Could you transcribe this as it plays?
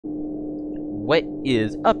What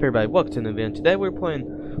is up, everybody? Welcome to the event. Today we're playing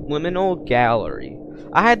Liminal Gallery.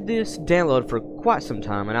 I had this downloaded for quite some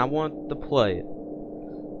time and I wanted to play it,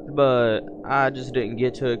 but I just didn't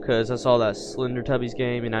get to it because I saw that Slender Tubbies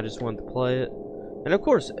game and I just wanted to play it. And of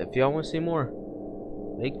course, if y'all want to see more,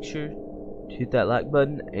 make sure to hit that like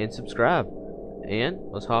button and subscribe. And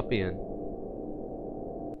let's hop in.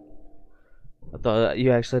 I thought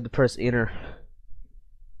you actually had to press enter.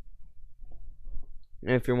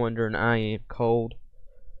 And if you're wondering, I am cold.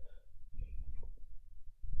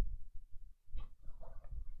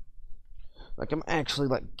 Like, I'm actually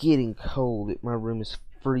like getting cold. My room is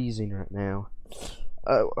freezing right now.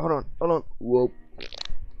 Hold on. Whoa.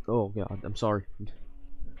 Oh god, I'm sorry.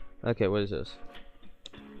 Okay, what is this?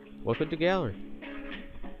 Welcome to gallery.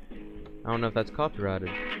 I don't know if that's copyrighted.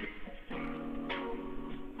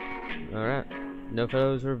 Alright. No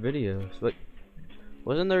photos or videos. Wait.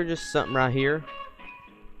 Wasn't there just something right here?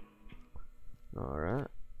 Alright.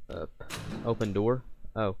 Up. Open door.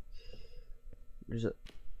 Oh. There's a...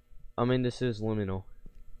 I mean, this is Liminal.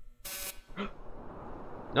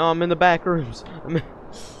 No, I'm in the back rooms.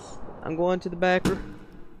 I'm going to the back room.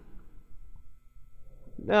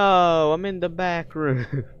 No, I'm in the back rooms.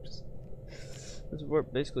 This is where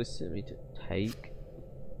it basically sent me to take.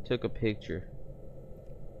 Took a picture.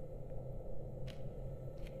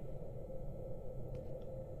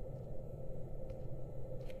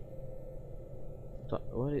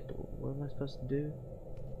 What am I supposed to do?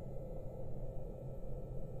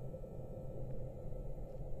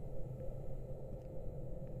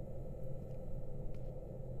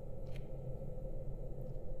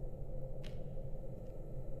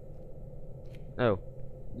 Oh,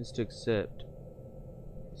 just to accept.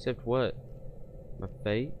 Accept what? My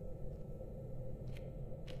fate?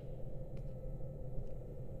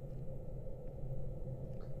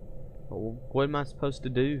 Oh, what am I supposed to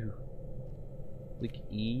do? Click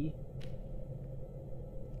E?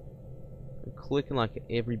 I'm clicking like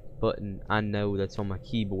every button I know that's on my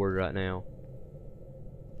keyboard right now.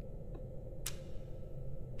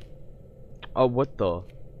 Oh, what the?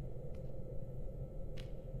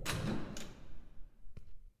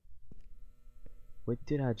 What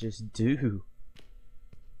did I just do?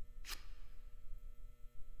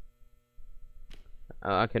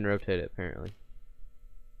 Oh, I can rotate it apparently.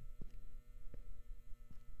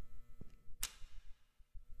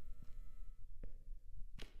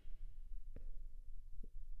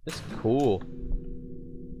 That's cool.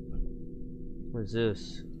 What is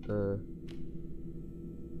this?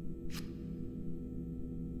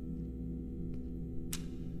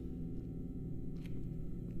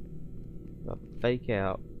 Fake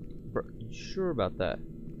out. Bro, you sure about that?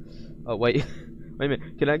 Oh wait, wait a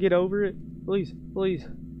minute. Can I get over it? Please, please.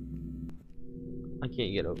 I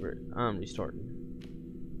can't get over it. I'm restarting.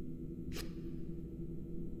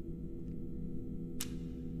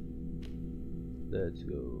 Let's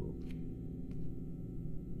go.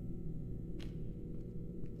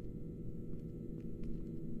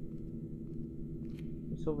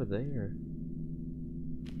 What's over there?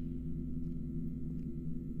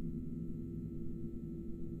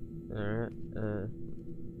 Alright,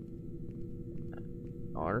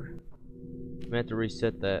 R. I'm gonna have to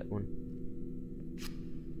reset that one.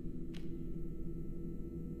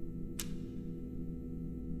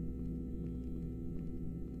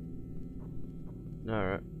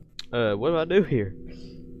 Alright. What do I do here?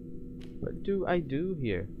 What do I do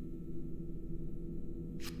here?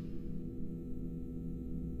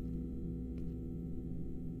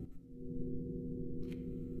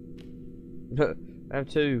 I have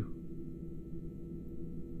two.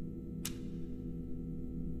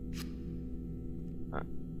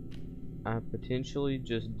 I potentially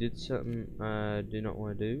just did something I do not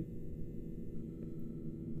want to do.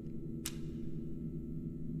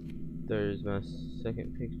 There's my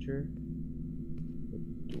second picture. The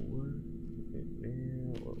door.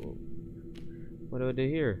 What do I do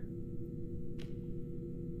here?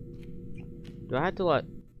 Do I have to like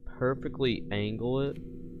perfectly angle it?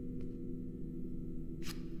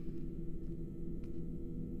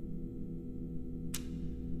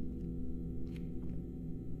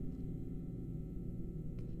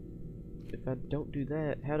 If I don't do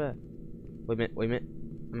that, how do I... Wait a minute.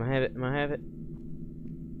 I'm gonna have it.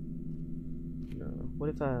 No. What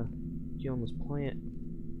if I get on this plant?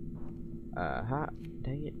 Hi.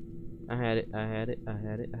 Dang it. I had it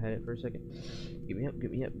for a second. Get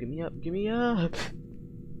me up.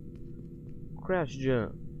 Crouch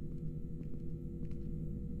jump.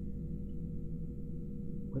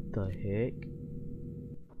 What the heck?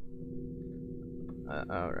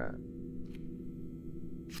 Alright.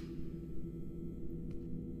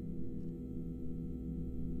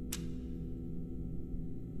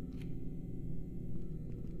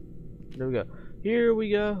 There we go. Here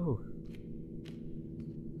we go.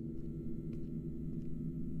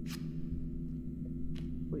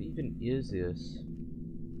 What even is this?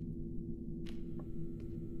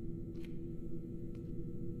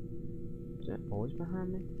 Is that always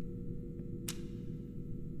behind me?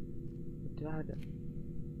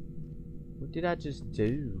 What did I just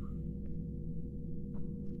do?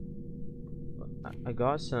 I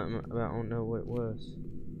got something, but I don't know what it was.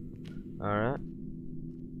 Alright.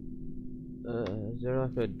 Is there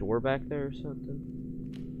like a door back there or something?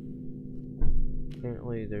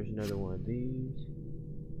 Apparently there's another one of these.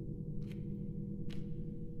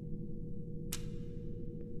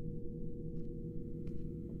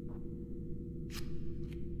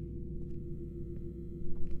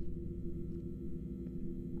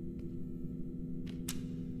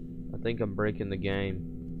 I think I'm breaking the game.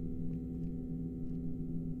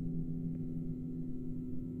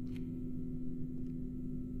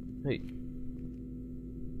 Hey,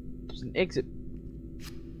 there's an exit.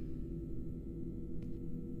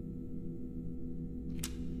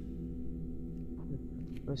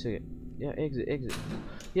 Wait a second. Yeah, exit.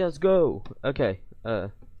 Yeah, let's go. Okay.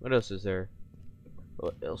 What else is there?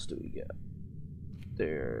 What else do we got?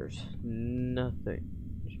 There's nothing.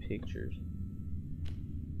 There's pictures.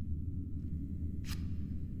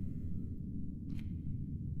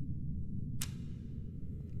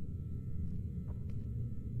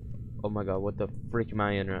 Oh my god, what the freak am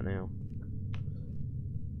I in right now?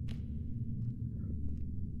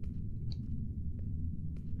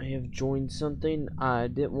 I have joined something I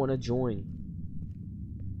didn't want to join.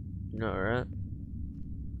 Alright.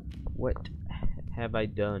 What have I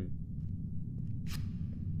done?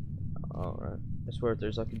 Alright. I swear if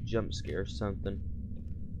there's like a jump scare or something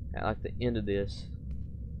at like the end of this,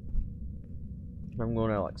 I'm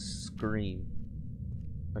gonna like scream.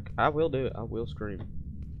 Like I will do it. I will scream.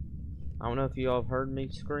 I don't know if you all have heard me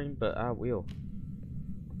scream, but I will.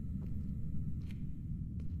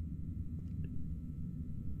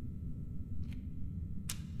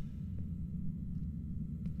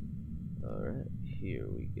 Alright, here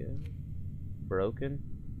we go. Broken.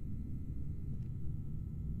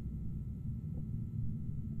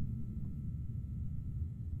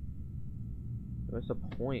 What's the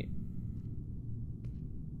point?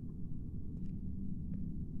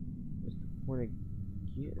 What's the point of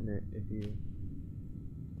getting it if you...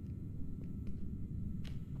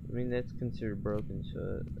 I mean, that's considered broken,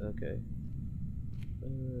 so, okay.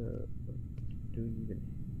 Do you even...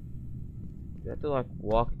 Do you have to, like,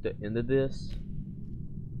 walk the end of this?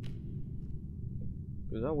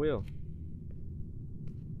 Because I will.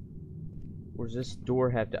 Or does this door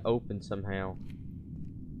have to open somehow?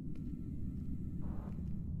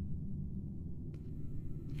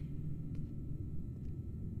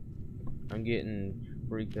 I'm getting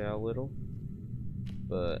freaked out a little.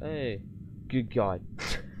 But, hey. Good God.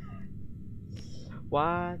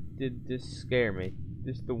 Why did this scare me?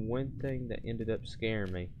 This is the one thing that ended up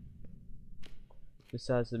scaring me.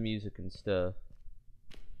 Besides the music and stuff.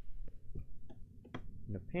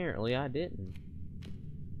 And apparently I didn't.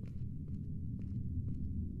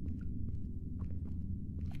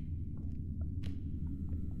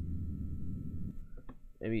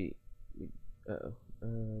 Maybe... Uh-oh.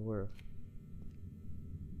 Where?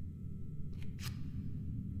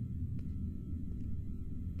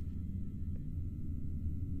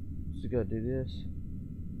 So gotta do this.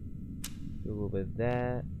 Do a little bit of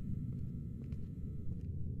that.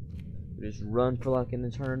 Just run for like an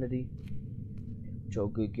eternity. Oh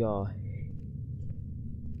good God.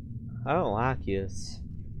 I don't like this.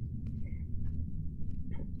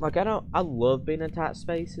 Like I love being in tight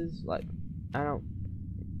spaces. Like I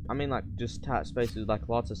mean like just tight spaces with like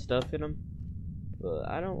lots of stuff in them. But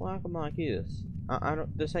I don't like them like this. I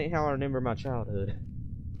don't. This ain't how I remember my childhood.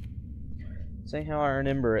 This ain't how I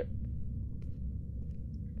remember it.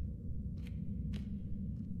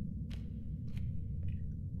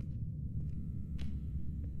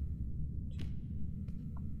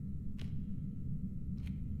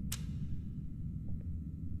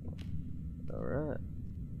 Alright.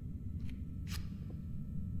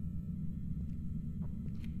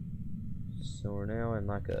 So we're now in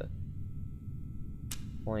like a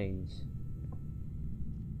plains.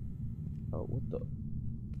 Oh, what the?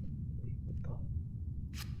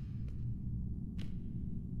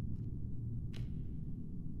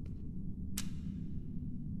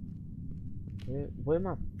 What am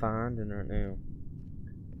I finding right now?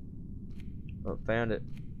 Oh, found it.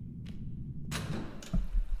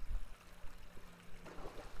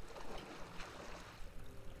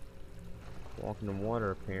 Walking in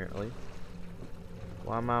water, apparently.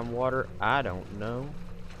 Why am I in water? I don't know.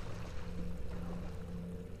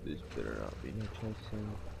 This better not be no chase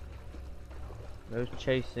scenes. No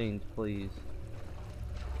chase scenes, please.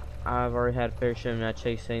 I've already had a fair share of my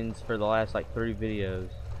chase scenes for the last like 3 videos.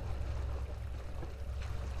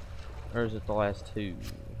 Or is it the last 2?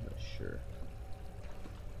 I'm not sure.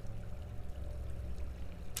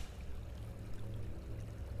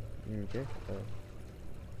 Okay.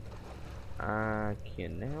 I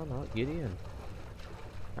can now not get in.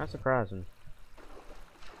 That's surprising.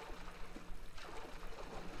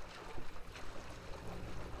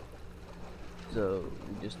 So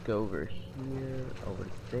we just go over here, over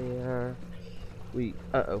there.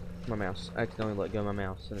 Uh-oh, my mouse. I accidentally let go of my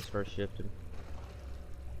mouse and it's first shifted.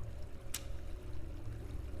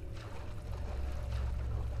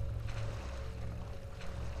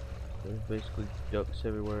 There's basically ducks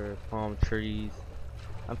everywhere, palm trees.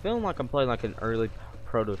 I'm feeling like I'm playing like an early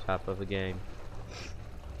prototype of a game.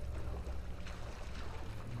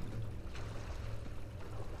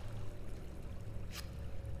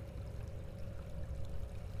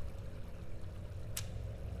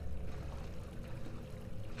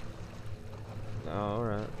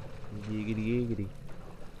 Alright. Giggity giggity.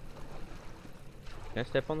 Can I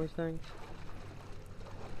step on these things?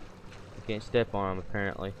 I can't step on them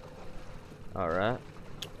apparently. Alright.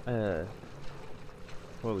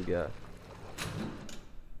 What do we got?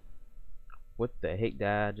 What the heck did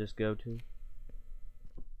I just go to?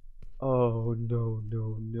 Oh no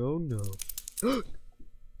no no no.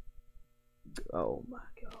 Oh my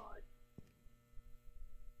god.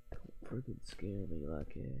 Don't freaking scare me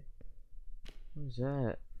like that. What was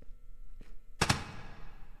that?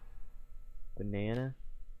 Banana?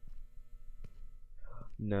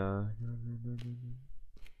 No, no, no, no,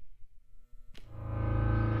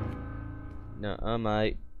 no, no.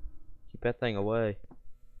 Mate. Keep that thing away.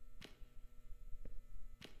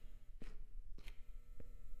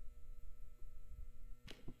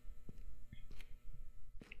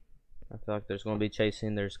 I feel like there's gonna be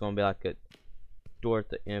chasing. There's gonna be like a door at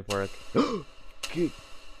the end where I can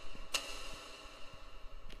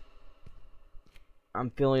I'm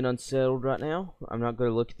feeling unsettled right now. I'm not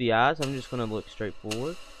gonna look at the eyes. I'm just gonna look straight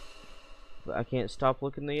forward. But I can't stop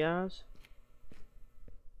looking at the eyes.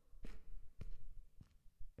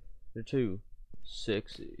 They're too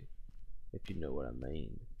sexy, if you know what I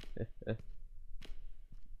mean.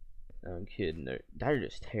 I'm kidding. They're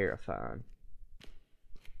just terrifying.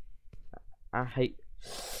 I hate.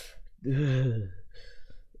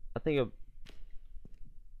 I think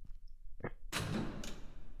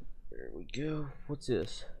there we go. What's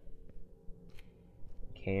this?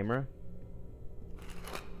 Camera.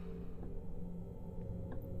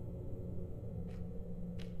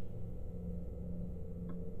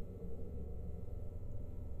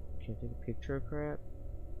 Can I take a picture of crap?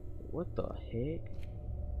 What the heck?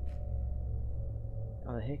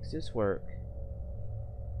 How the heck's this work?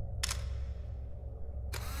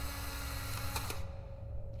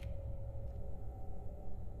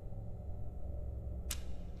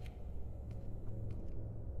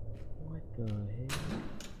 What the heck?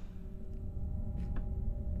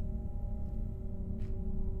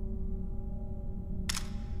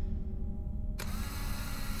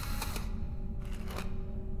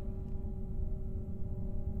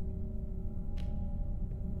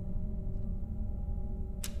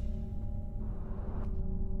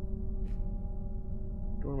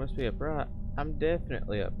 Door must be upright. I'm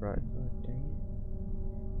definitely upright. God dang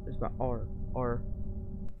it. There's my R. R.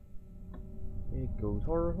 It goes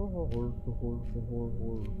horror, horror, horror, horror, horror, horror,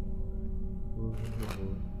 horror.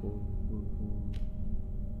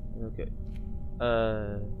 Okay.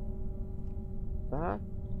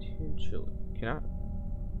 Potentially. Can I?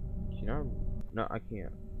 No, I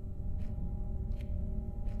can't.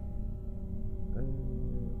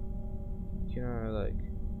 Can I like?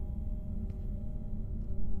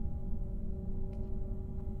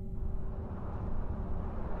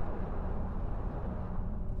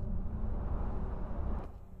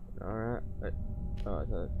 Alright. Oh, I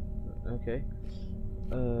thought. Okay.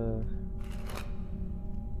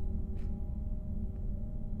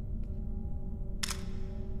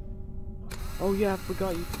 Oh yeah, I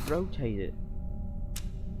forgot you could rotate it.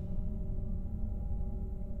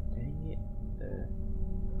 Dang it.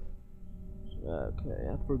 Okay,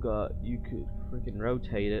 I forgot you could freaking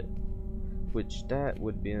rotate it, which that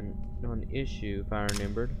would be an issue if I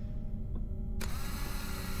remembered.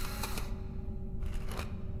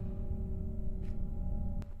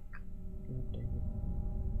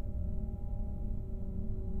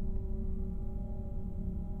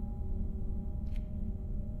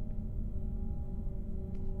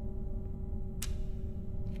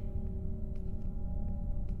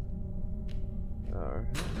 Alright.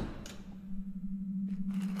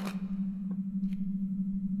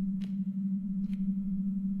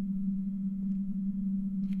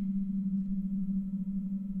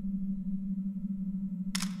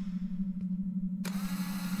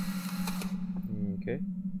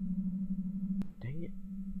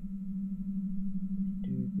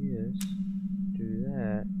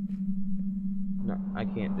 I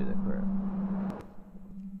can't do that crap.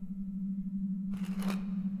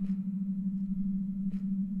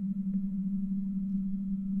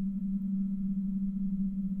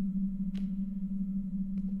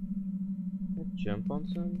 I can jump on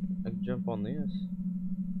some? I can jump on this.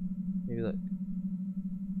 Maybe like.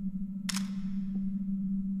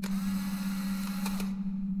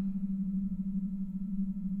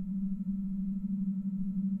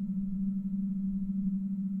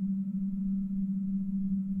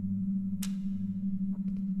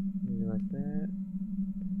 Like that,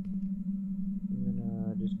 and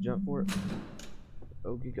then just jump for it.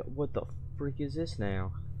 Oh, what the freak is this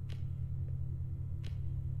now?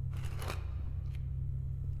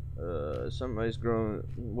 Somebody's growing.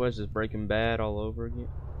 What is this, Breaking Bad all over again?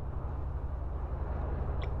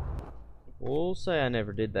 We'll say I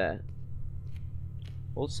never did that.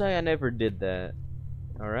 We'll say I never did that.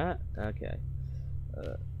 All right. Okay.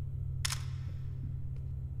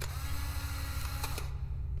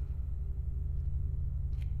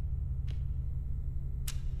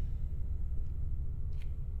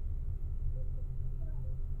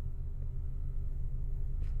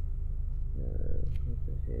 What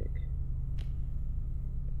the heck?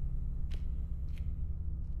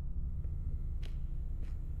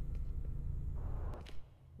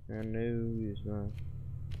 I knew is my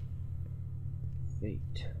fate.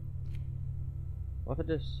 What if I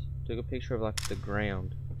just took a picture of like the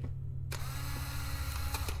ground?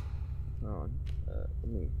 Hold on.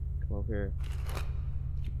 Let me come over here.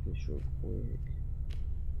 Do this real quick.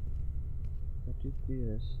 I do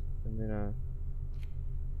this, and then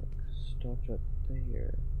like stop right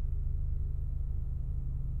there.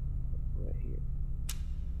 Right here.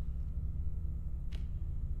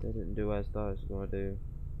 That didn't do what I thought it was gonna do.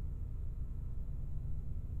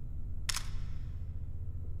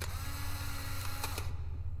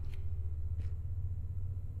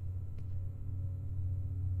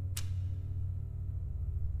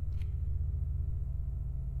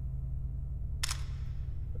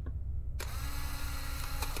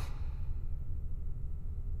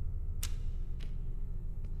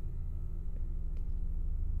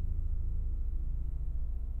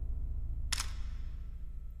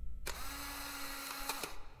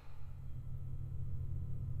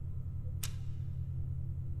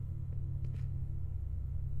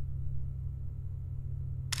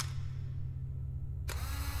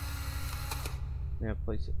 Now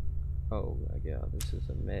place it. Oh my god, this is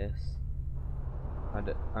a mess.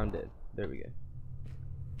 I'm dead. There we go.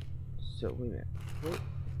 So wait a minute. What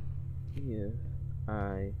if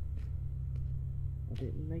I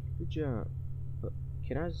didn't make the jump? But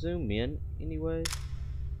can I zoom in anyway?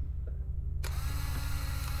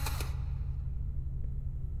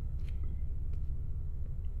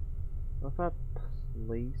 What if I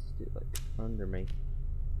placed it like under me?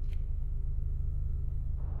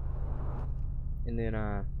 And then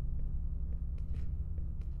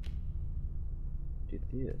did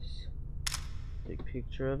this. Take a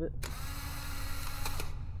picture of it.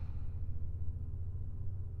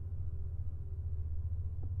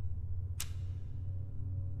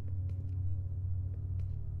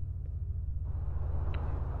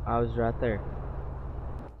 I was right there.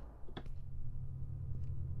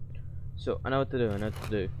 So I know what to do. I know what to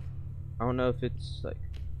do. I don't know if it's like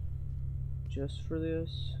just for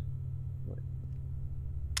this.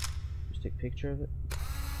 Take a picture of it.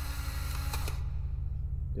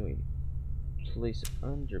 Then we place it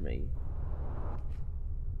under me,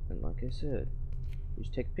 and like I said, we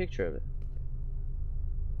just take a picture of it.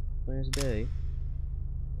 Plain as day.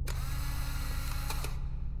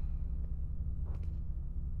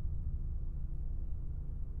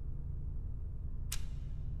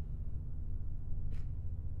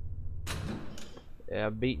 Yeah,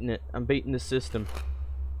 I'm beating it. I'm beating the system.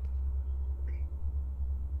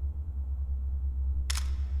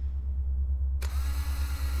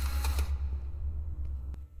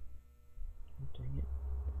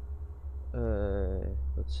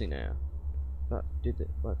 Let's see now. If I did it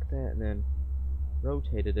like that and then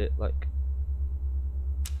rotated it like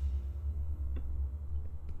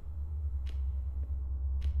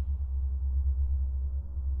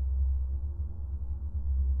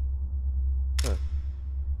huh.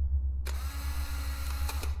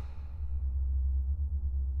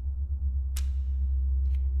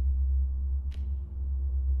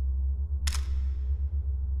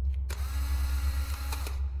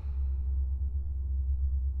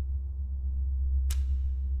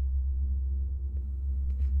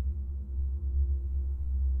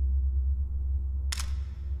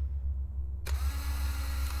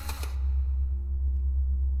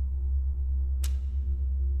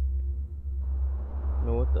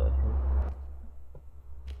 What the heck?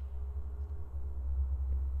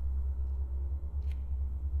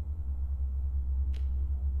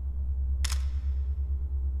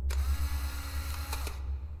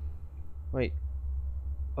 Wait.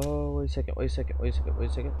 Oh, wait a second, wait a second, wait a second, wait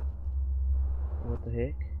a second. What the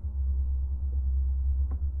heck?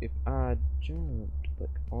 If I jumped like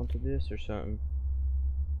onto this or something,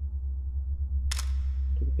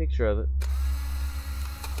 took a picture of it.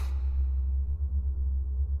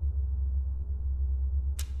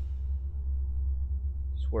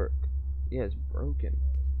 This work. Yeah, it's broken.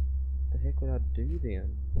 What the heck would I do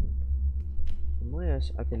then?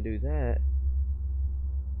 Unless I can do that.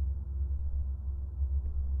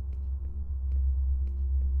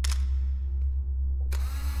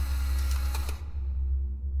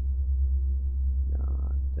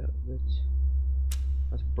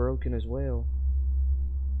 That's broken as well.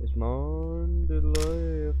 Is mine the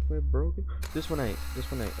left way broken? This one ain't. This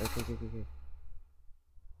one ain't. Okay.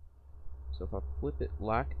 So if I flip it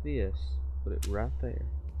like this, put it right there.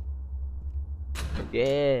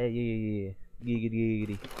 Yeah.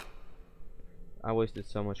 Giggity. I wasted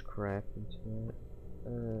so much crap into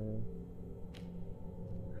that.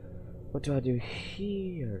 What do I do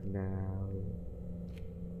here now?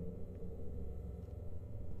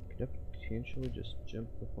 Could I potentially just jump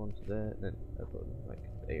up onto that and then upload like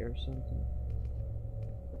there or something?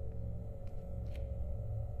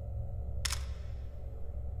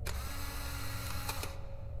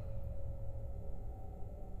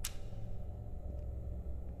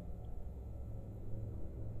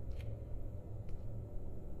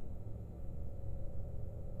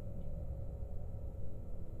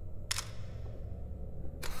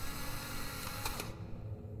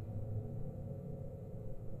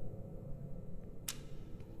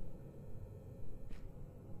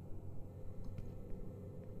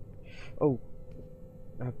 Oh,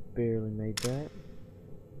 I barely made that.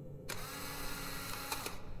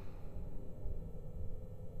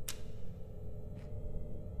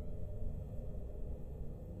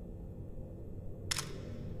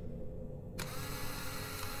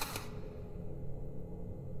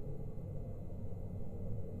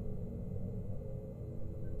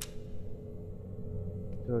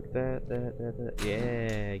 Look, that.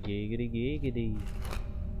 Yeah, giggity.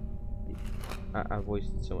 I've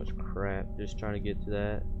wasted so much crap just trying to get to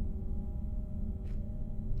that.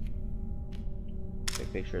 Take a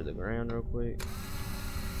picture of the ground real quick.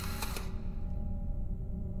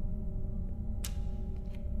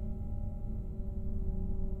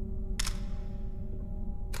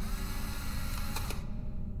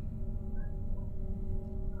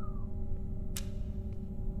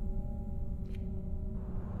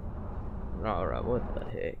 Alright, what the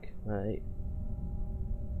heck? Right.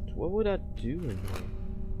 What would I do in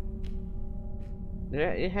here?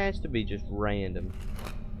 Yeah, it has to be just random.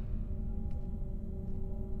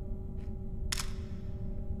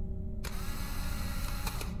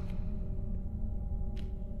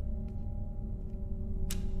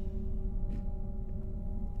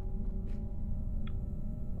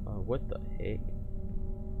 What the heck?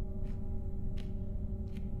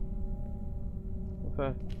 If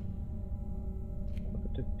I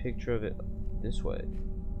took a picture of it this way,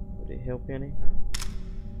 would it help any?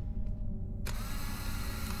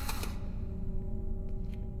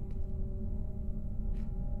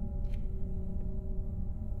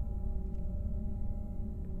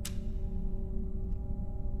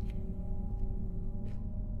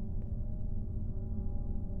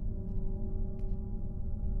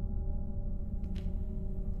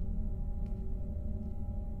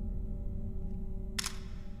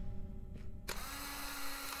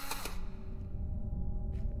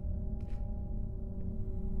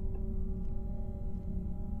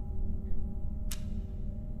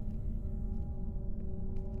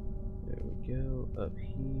 Go up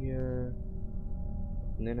here,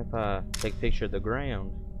 and then if I take a picture of the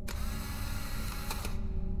ground,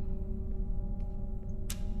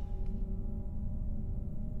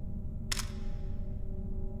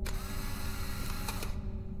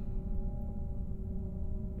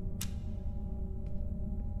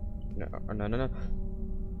 no.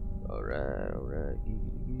 Alright,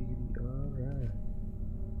 giggity, alright.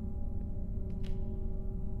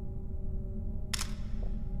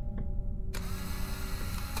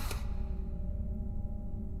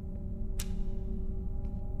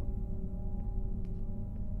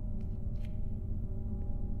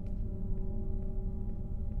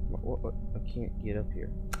 What? I can't get up here.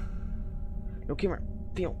 No, camera.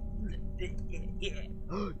 Film. Yeah.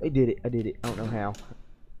 I did it. I don't know how.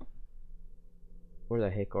 Where the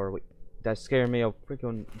heck are we? That scared me. A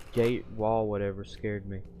freaking gate wall, whatever, scared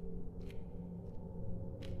me.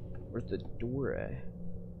 Where's the door at?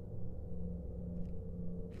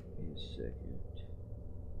 Wait a second.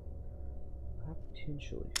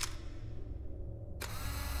 Potentially.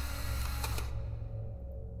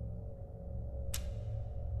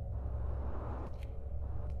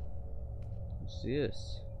 What's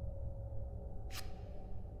this?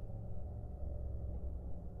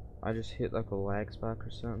 I just hit like a lag spike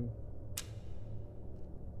or something.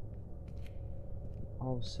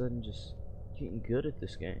 All of a sudden, just getting good at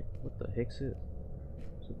this game. What the heck's this?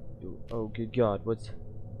 Oh, good God! What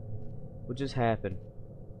just happened?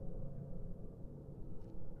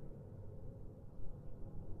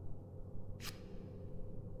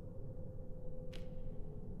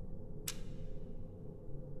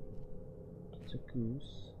 It's a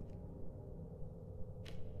goose.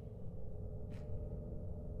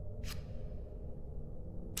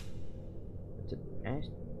 It's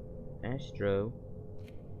an Astro.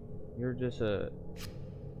 You're just a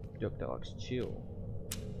duck dogs. Chill.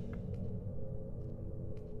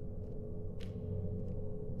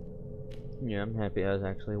 Yeah, I'm happy I was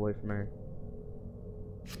actually away from her.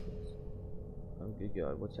 Oh good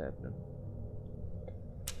God, what's happening?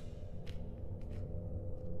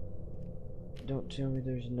 Don't tell me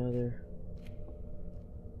there's another.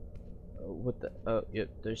 Oh, what the? Oh, yep,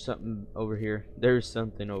 there's something over here. There's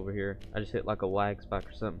something over here. I just hit like a lag spike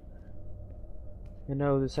or something. And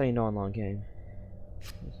no, this ain't an online game.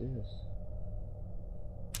 What's this?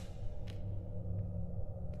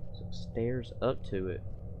 Some stairs up to it.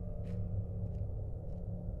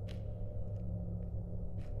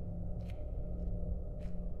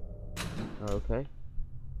 Okay.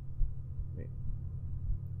 Wait.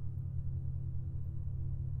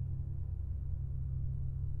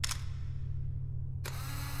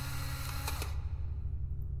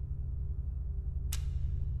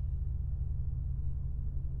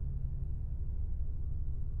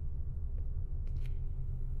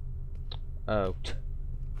 Oh,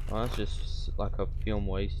 well, that's just like a film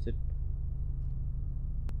wasted.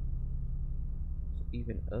 It's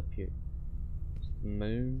even up here. It's the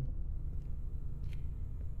moon.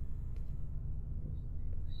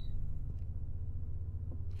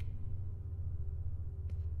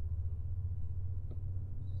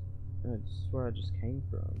 No, this is where I just came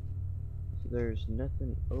from. So there's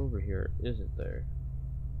nothing over here, isn't there?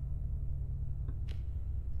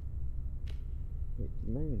 Wait,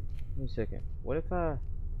 the moon. Wait a second. What if I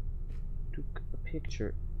took a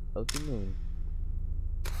picture of the moon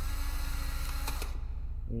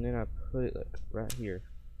and then I put it like right here?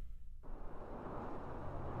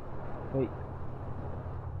 Wait.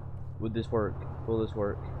 Would this work? Will this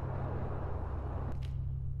work?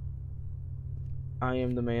 I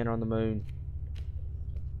am the man on the moon.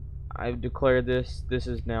 I've declared this. This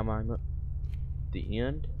is now my the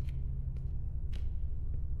end.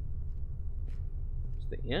 It's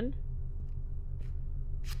the end.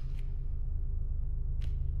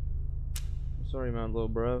 I'm sorry, my little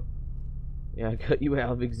bro. Yeah, I cut you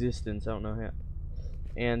out of existence. I don't know how.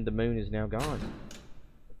 And the moon is now gone.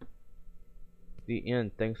 The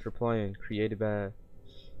end. Thanks for playing. Created by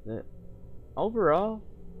that. Overall,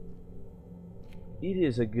 it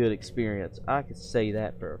is a good experience. I could say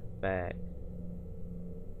that for a fact.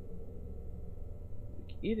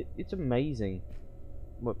 It's amazing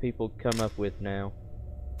what people come up with now.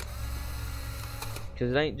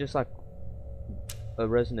 Because it ain't just like a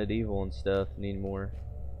Resident Evil and stuff anymore.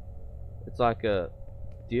 It's like a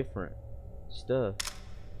different stuff.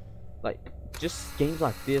 Like, just games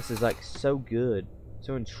like this is like so good.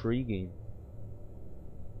 So intriguing.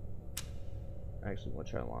 I actually want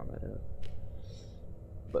to try to line that up.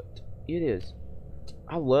 But it is.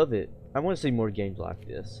 I love it. I want to see more games like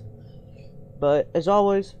this. But as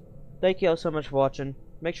always, thank you all so much for watching.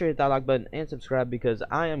 Make sure you hit that like button and subscribe because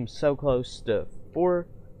I am so close to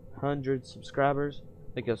 400 subscribers.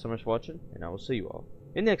 Thank you all so much for watching, and I will see you all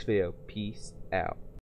in the next video. Peace out.